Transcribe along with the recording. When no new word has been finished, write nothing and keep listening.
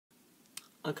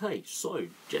Okay, so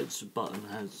Jenson Button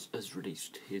has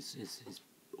released his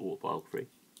autobiography,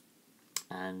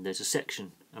 and there's a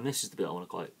section, and this is the bit I want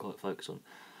to quite focus on.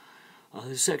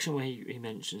 There's a section where he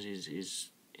mentions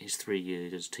his 3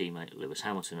 years as teammate Lewis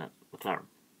Hamilton at McLaren,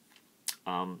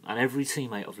 and every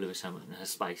teammate of Lewis Hamilton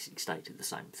has basically stated the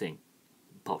same thing,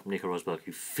 apart from Nico Rosberg,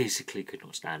 who physically could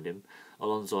not stand him.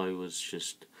 Alonso was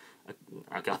just,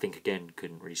 I think again,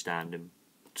 couldn't really stand him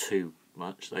too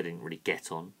much. They didn't really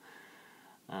get on.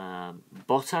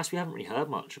 Bottas, we haven't really heard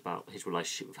much about his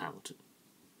relationship with Hamilton,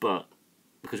 but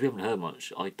because we haven't heard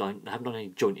much, they haven't done any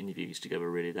joint interviews together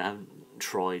really. They haven't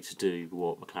tried to do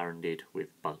what McLaren did with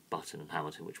Button and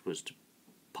Hamilton, which was to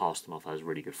pass them off as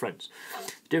really good friends.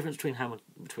 The difference between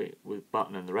with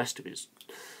Button and the rest of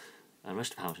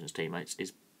Hamilton's teammates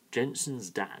is Jenson's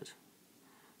dad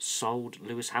sold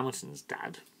Lewis Hamilton's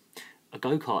dad a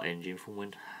go-kart engine from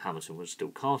when Hamilton was still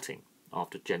karting,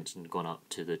 after Jenson had gone up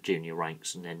to the junior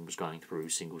ranks and then was going through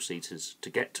single-seaters to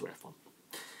get to F1.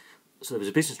 So there was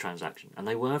a business transaction, and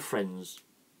they were friends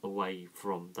away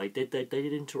from. They did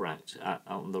interact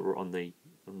on the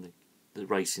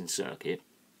racing circuit,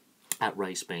 at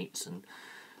race meets and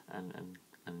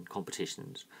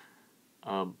competitions,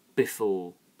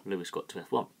 before Lewis got to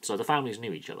F1. So the families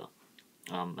knew each other,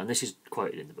 and this is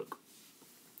quoted in the book.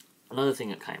 Another thing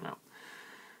that came out,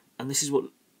 and this is what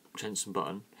Jenson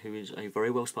Button, who is a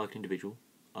very well-spoken individual,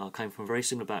 came from a very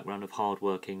similar background of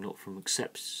hard-working, not from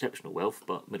exceptional wealth,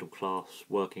 but middle-class,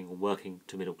 working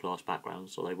to middle-class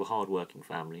backgrounds. So they were hard-working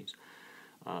families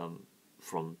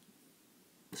from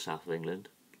the south of England.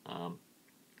 And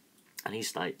he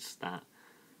states that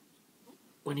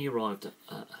when he arrived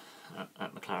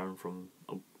at McLaren from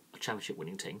a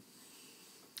championship-winning team,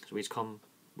 so he's come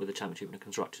with a championship and a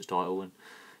constructors title, and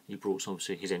he brought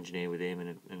obviously his engineer with him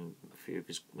and a few of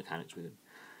his mechanics with him,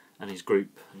 and his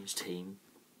group and his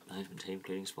management team,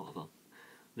 including his father.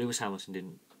 Lewis Hamilton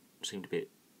didn't seem to be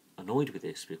annoyed with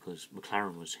this because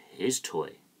McLaren was his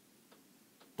toy,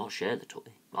 not share the toy.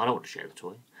 I don't want to share the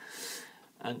toy.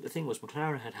 And the thing was,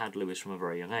 McLaren had Lewis from a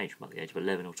very young age, from about the age of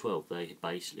 11 or 12. They had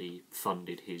basically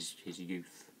funded his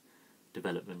youth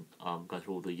development, go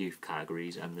through all the youth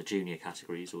categories and the junior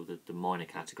categories, or the minor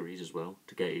categories as well,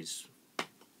 to get his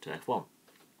to F1.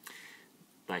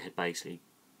 They had basically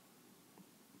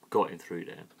got him through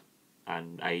there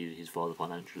and aided his father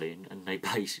financially, and they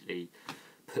basically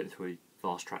put him through,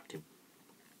 fast-tracked him.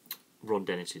 Ron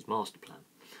Dennis's master plan.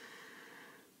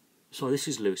 So this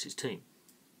is Lewis's team.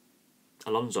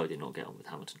 Alonso did not get on with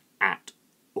Hamilton at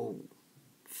all.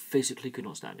 Physically could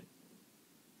not stand him.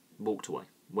 Walked away.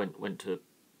 Went to,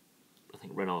 I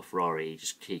think, Renault Ferrari.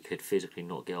 He could physically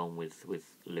not get on with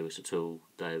Lewis at all.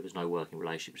 There was no working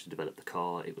relationships to develop the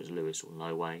car. It was Lewis or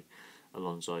no way.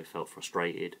 Alonso felt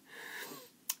frustrated,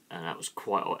 and that was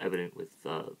quite evident with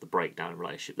the breakdown in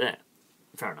relationship there.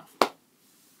 Fair enough.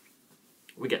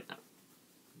 We get that.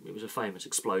 It was a famous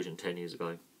explosion 10 years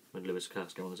ago when Lewis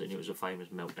cursed him on the scene. It was a famous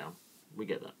meltdown. We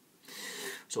get that.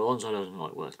 So Alonso doesn't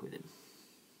like working with him.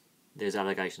 There's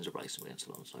allegations of racism against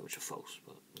Alonso, which are false,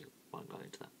 but we won't go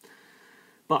into that.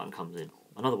 Button comes in,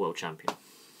 another world champion,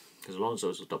 because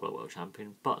Alonso's a double world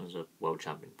champion. Button's a world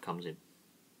champion, comes in.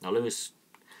 Now Lewis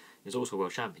is also a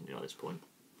world champion at this point,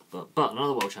 but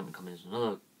another world champion comes in,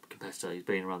 another competitor. He's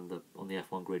been around on the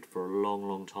F1 grid for a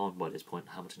long time by this point.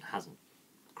 Hamilton hasn't.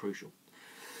 Crucial.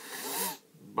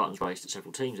 Button's raced at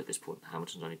several teams at this point.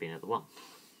 Hamilton's only been at the one.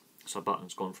 So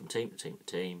Button's gone from team to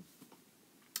team.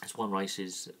 He's won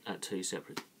races at two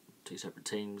separate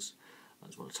teams.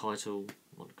 He's won a title,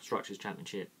 won a Constructors'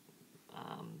 Championship.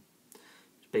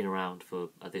 He's been around for,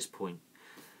 at this point,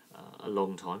 a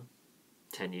long time,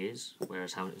 10 years,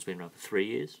 whereas Hamilton's been around for 3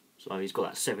 years. So he's got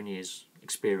that 7 years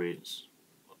experience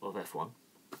of F1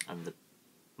 and the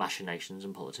machinations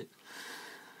and politics.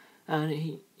 And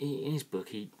he in his book,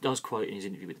 he does quote in his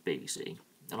interview with the BBC,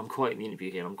 and I'm quoting the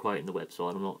interview here, I'm quoting the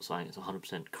website, I'm not saying it's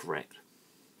 100% correct.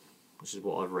 This is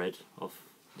what I've read of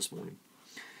this morning.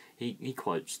 He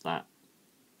quotes that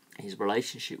his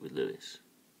relationship with Lewis,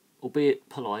 albeit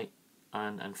polite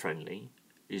and friendly,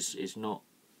 is not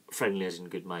friendly as in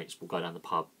good mates. We'll go down the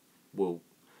pub, we'll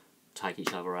take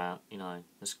each other out, you know,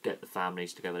 let's get the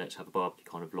families together, let's have a barbecue,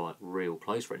 kind of like real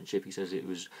close friendship. He says it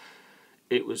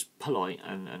was polite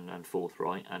and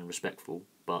forthright and respectful,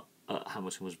 but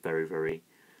Hamilton was very, very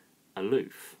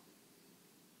aloof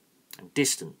and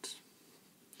distant.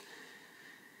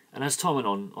 And as time went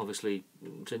on, obviously,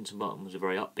 Jenson Button was a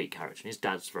very upbeat character, and his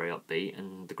dad's very upbeat,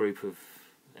 and the group of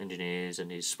engineers and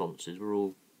his sponsors were all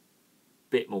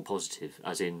a bit more positive,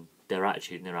 as in their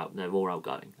attitude, and they're more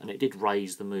outgoing. And it did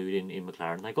raise the mood in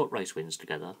McLaren. They got race wins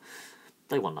together.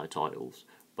 They won no titles,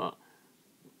 but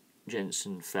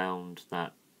Jenson found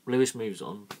that Lewis moves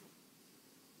on,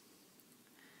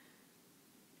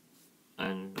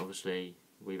 and obviously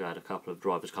we've had a couple of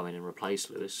drivers come in and replace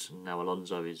Lewis, and now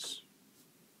Alonso is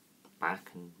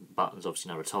back, and Button's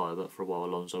obviously now retired, but for a while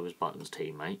Alonso was Button's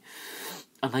teammate,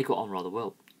 and they got on rather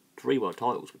well. 3 world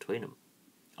titles between them.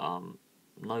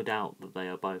 No doubt that they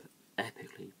are both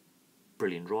epically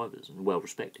brilliant drivers and well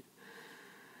respected.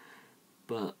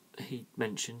 But he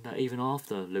mentioned that even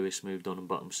after Lewis moved on and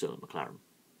Button was still at McLaren,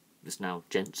 it's now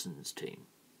Jenson's team,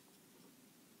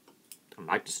 and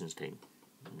Magnussen's team,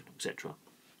 etc.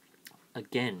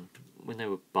 Again, when they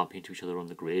were bumping into each other on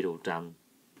the grid or down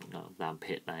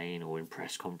pit lane or in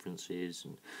press conferences,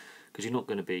 and because you're not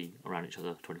going to be around each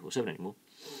other 24/7 anymore,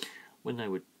 when they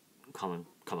would come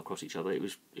across each other, it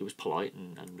was polite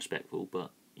and respectful,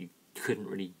 but you couldn't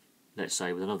really, let's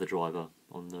say, with another driver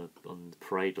on the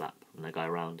parade lap, when they go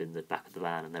around in the back of the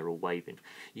van and they're all waving,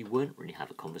 you wouldn't really have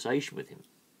a conversation with him.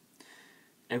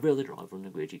 Every other driver on the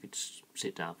grid, you could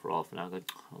sit down for half an hour and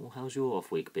go, "Oh, how's your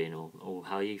off week been?" or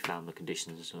 "How you found the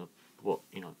conditions?" or what,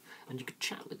 and you could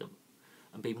chat with them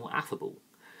and be more affable.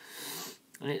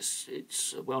 And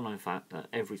it's a well-known fact that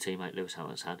every teammate Lewis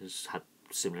Hamilton's has had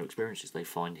similar experiences. They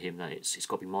find him that it's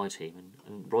got to be my team,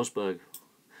 and Rosberg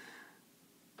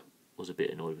was a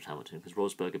bit annoyed with Hamilton because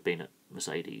Rosberg had been at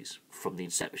Mercedes from the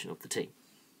inception of the team.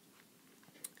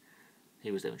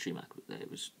 He was there when Schumacher was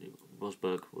there.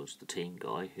 Rosberg was the team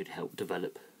guy who'd helped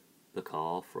develop the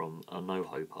car from a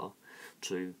no-hoper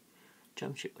to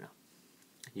championship winner.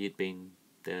 He had been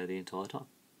there the entire time.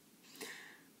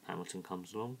 Hamilton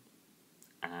comes along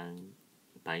and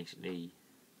basically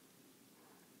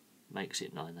makes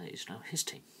it known that it's now his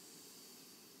team.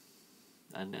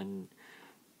 And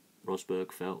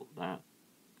Rosberg felt that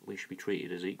we should be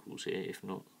treated as equals here, if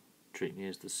not treat me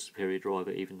as the superior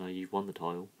driver, even though you've won the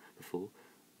title before.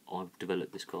 I've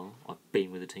developed this car. I've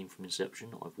been with the team from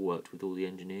inception. I've worked with all the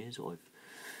engineers.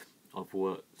 I've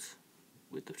worked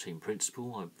with the team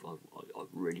principal. I've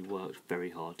really worked very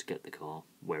hard to get the car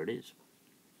where it is.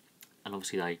 And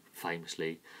obviously they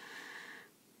famously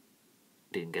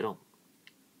didn't get on.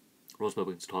 Rosberg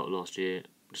wins the title last year,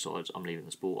 decides, I'm leaving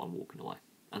the sport, I'm walking away.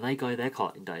 And their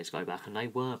karting days go back, and they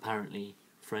were apparently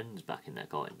friends back in their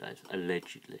karting days,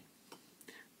 allegedly.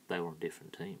 They were on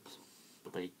different teams.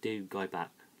 But they do go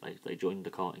back. They joined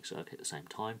the karting circuit at the same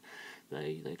time.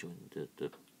 They joined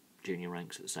the junior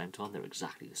ranks at the same time. They're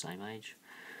exactly the same age.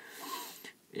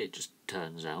 It just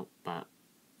turns out that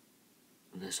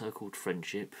their so-called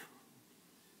friendship,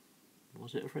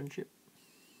 was it a friendship?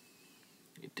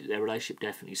 Their relationship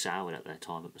definitely soured at their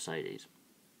time at Mercedes.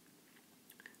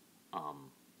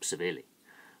 Severely.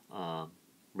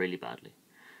 Really badly.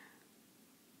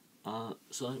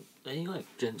 So there you go.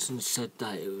 Jenson said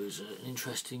that it was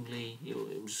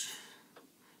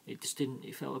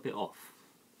it felt a bit off.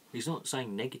 He's not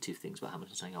saying negative things about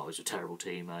Hamilton, saying, "Oh, he's a terrible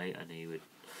teammate," and he would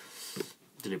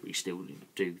deliberately still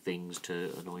do things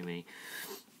to annoy me.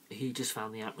 He just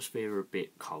found the atmosphere a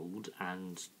bit cold,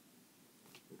 and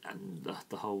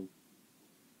the whole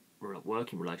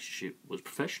working relationship was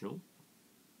professional.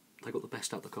 They got the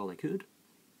best out of the car they could.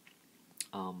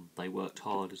 They worked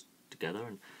hard together,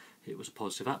 and it was a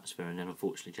positive atmosphere. And then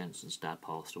unfortunately Jenson's dad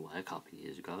passed away a couple of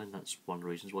years ago, and that's one of the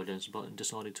reasons why Jenson Button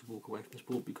decided to walk away from the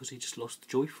sport, because he just lost the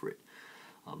joy for it.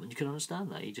 And you can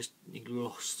understand that. He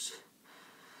lost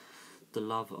the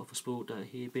love of a sport that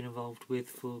he had been involved with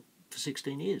for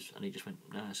 16 years, and he just went,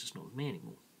 "No, it's just not with me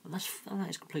anymore." And that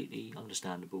is completely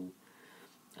understandable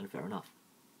and fair enough.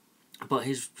 But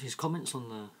his comments on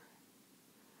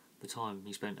the time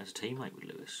he spent as a teammate with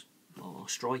Lewis are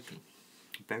striking,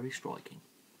 very striking,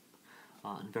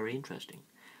 and very interesting.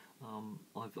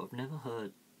 I've never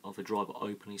heard of a driver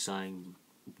openly saying,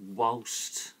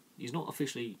 whilst he's not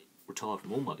officially retired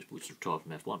from all motorsports, he's retired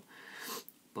from F1,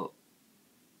 but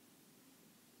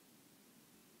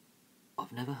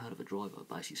I've never heard of a driver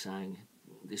basically saying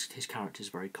his character is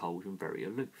very cold and very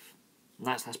aloof. And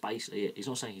that's basically it. He's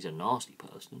not saying he's a nasty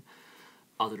person.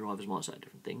 Other drivers might say a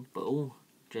different thing, but all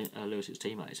Lewis's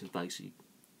teammates have basically,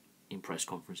 in press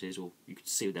conferences, or you could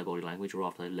see with their body language, or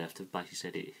after they left, have basically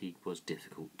said he was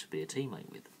difficult to be a teammate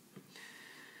with.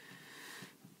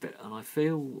 And I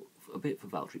feel a bit for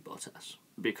Valtteri Bottas,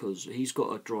 because he's got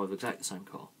to drive exactly the same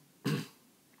car,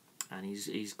 and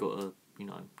he's got to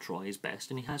try his best,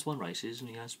 and he has won races, and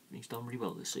he's done really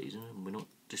well this season, and we're not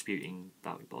disputing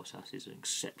Valtteri Bottas is an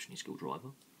exceptionally skilled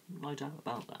driver, no doubt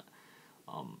about that.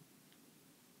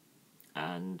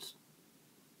 And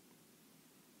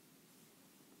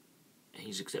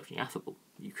he's exceptionally affable.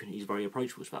 He's very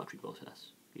approachable as Valtteri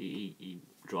Bottas. He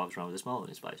drives around with a smile on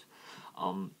his face.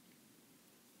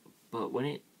 But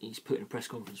when he's put in a press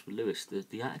conference with Lewis,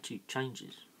 the attitude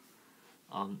changes.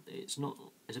 It's not.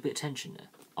 There's a bit of tension there.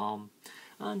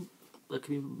 And there could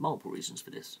be multiple reasons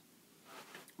for this.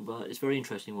 But it's very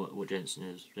interesting what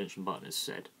Jenson Button has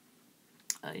said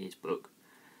in his book,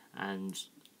 and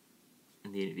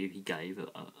in the interview he gave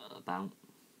about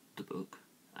the book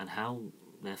and how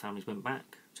their families went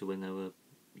back to when they were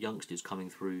youngsters coming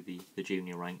through the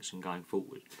junior ranks and going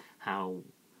forward, how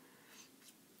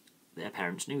their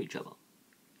parents knew each other.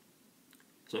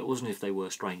 So it wasn't if they were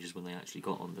strangers when they actually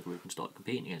got on the group and started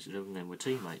competing against each other and then were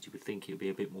teammates. You would think it would be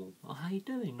a bit more, oh, how you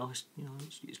doing? Nice,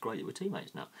 it's great that we're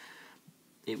teammates now.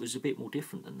 It was a bit more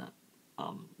different than that,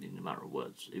 in a matter of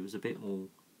words. It was a bit more,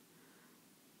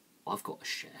 I've got a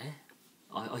share.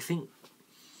 I think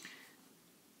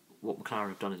what McLaren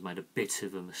have done is made a bit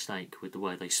of a mistake with the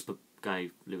way they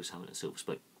gave Lewis Hamilton a silver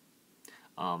spoon.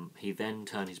 He then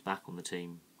turned his back on the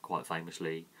team quite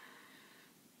famously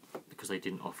because they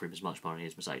didn't offer him as much money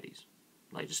as Mercedes.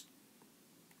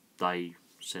 They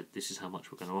said, this is how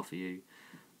much we're going to offer you.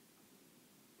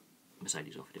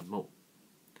 Mercedes offered him more.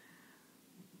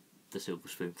 The silver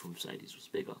spoon from Mercedes was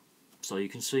bigger. So you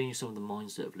can see some of the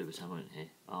mindset of Lewis Hamilton here.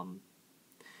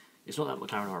 It's not that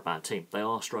McLaren are a bad team. They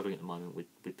are struggling at the moment with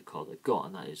the car they've got,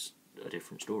 and that is a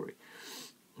different story.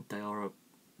 They are a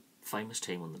famous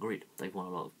team on the grid. They've won a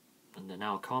lot and they're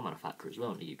now a car manufacturer as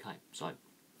well in the UK. So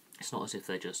it's not as if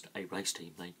they're just a race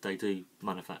team. They do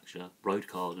manufacture road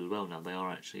cars as well now. They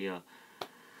are actually a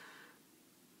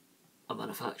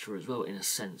manufacturer as well in a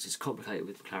sense. It's complicated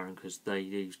with McLaren because they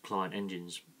use client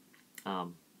engines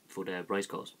for their race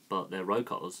cars, but their road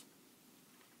cars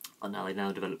they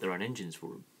now develop their own engines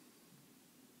for them.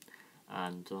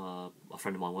 And a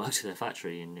friend of mine works at their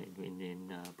factory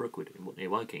in Brookwood, near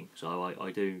Woking, so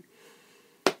I do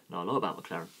know a lot about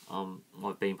McLaren.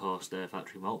 I've been past their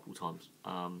factory multiple times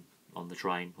on the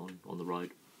train, on the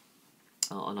road.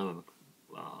 I know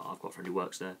I've got a friend who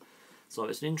works there, so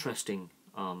it's an interesting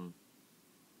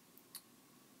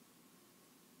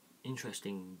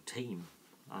team,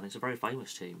 and it's a very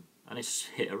famous team, and it's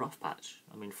hit a rough patch.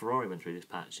 I mean, Ferrari went through this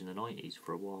patch in the 90s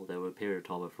for a while. There were a period of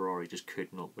time where Ferrari just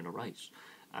could not win a race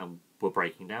and were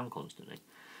breaking down constantly.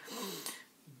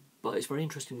 But it's very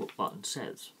interesting what Button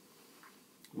says.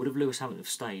 Would have Lewis Hamilton have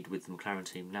stayed with the McLaren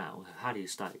team now? Had he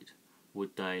stayed,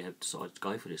 would they have decided to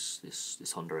go for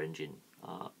this Honda engine?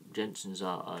 Jenson's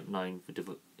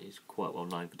is quite well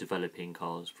known for developing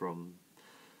cars from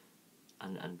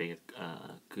and being a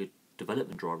good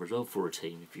development driver as well for a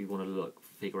team. If you want to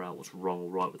figure out what's wrong or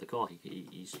right with the car,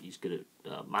 he's good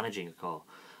at managing a car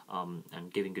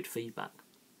and giving good feedback.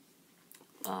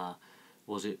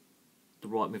 Was it the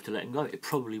right move to let him go? It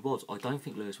probably was. I don't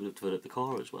think Lewis would have developed the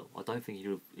car as well. I don't think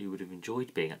he would have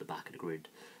enjoyed being at the back of the grid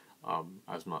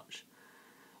as much.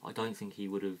 I don't think he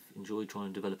would have enjoyed trying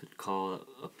to develop a car,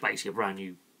 basically a brand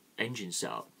new engine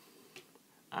setup,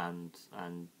 and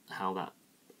how that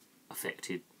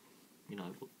affected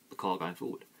the car going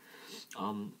forward.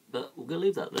 But we're going to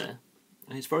leave that there.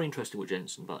 And it's very interesting what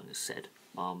Jenson Button has said.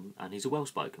 And he's a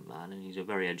well-spoken man, and he's a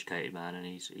very educated man, and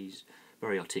he's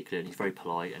very articulate, and he's very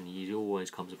polite, and he always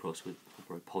comes across with a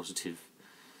very positive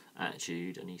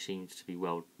attitude, and he seems to be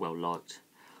well liked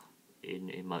in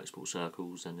motorsport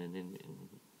circles, and in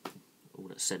all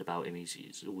that's said about him.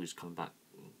 He's always coming back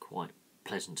in quite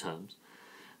pleasant terms.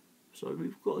 So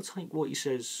we've got to take what he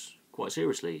says quite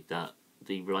seriously, that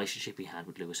the relationship he had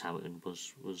with Lewis Hamilton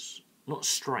was not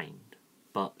strained,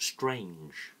 but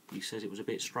strange. He says it was a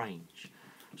bit strange.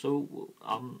 So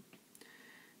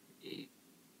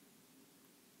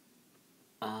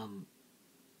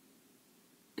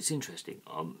it's interesting.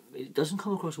 It doesn't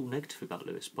come across all negative about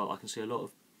Lewis, but I can see a lot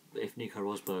of, if Nico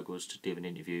Rosberg was to give an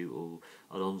interview, or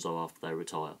Alonso after they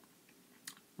retire,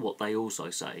 what they also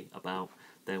say about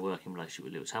their working relationship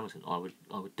with Lewis Hamilton, I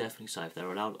would definitely say, if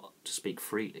they're allowed to speak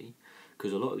freely,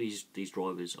 because a lot of these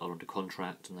drivers are under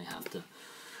contract and they have to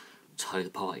toe the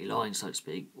party line, so to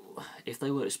speak. If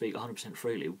they were to speak 100%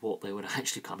 freely, what they would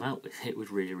actually come out with, it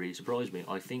would really, really surprise me.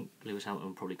 I think Lewis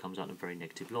Hamilton probably comes out in a very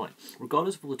negative light,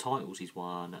 regardless of all the titles he's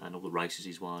won and all the races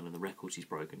he's won and the records he's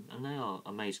broken, and they are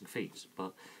amazing feats.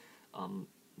 But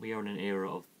we are in an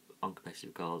era of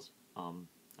uncompetitive cars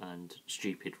and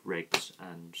stupid regs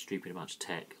and stupid amounts of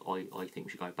tech. I think we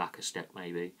should go back a step,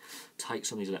 maybe take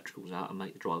some of these electricals out and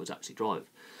make the drivers actually drive,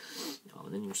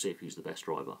 and then you'll see if he's the best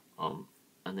driver,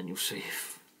 and then you'll see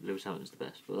if Lewis Hamilton's the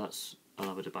best. But that's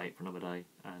another debate for another day,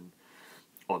 and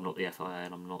I'm not the FIA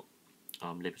and I'm not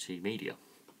Liberty Media.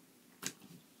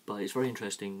 But it's very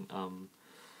interesting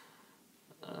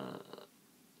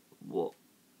what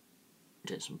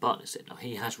Jenson Button has said. Now,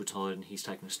 he has retired and he's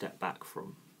taken a step back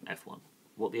from F1.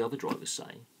 what the other drivers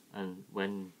say, and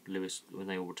when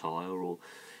they all retire, or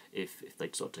if they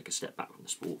decide to take a step back from the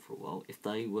sport for a while, if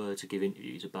they were to give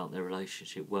interviews about their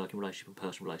relationship, working relationship and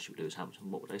personal relationship with Lewis Hamilton,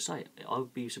 what would they say? I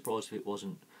would be surprised if it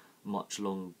wasn't much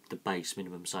along the base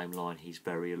minimum same line. He's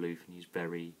very aloof and he's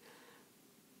very,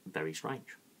 very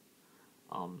strange.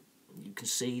 You can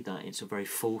see that it's a very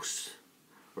false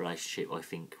relationship, I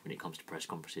think, when it comes to press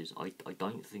conferences. I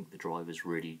don't think the drivers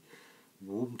really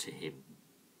warm to him.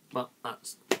 But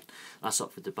that's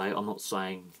up for debate. I'm not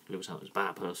saying Lewis Hamilton's a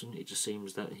bad person. It just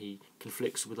seems that he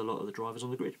conflicts with a lot of the drivers on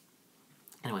the grid.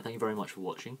 Anyway, thank you very much for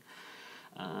watching.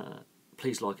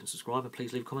 Please like and subscribe, and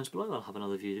please leave comments below. I'll have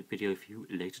another video for you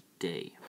later today.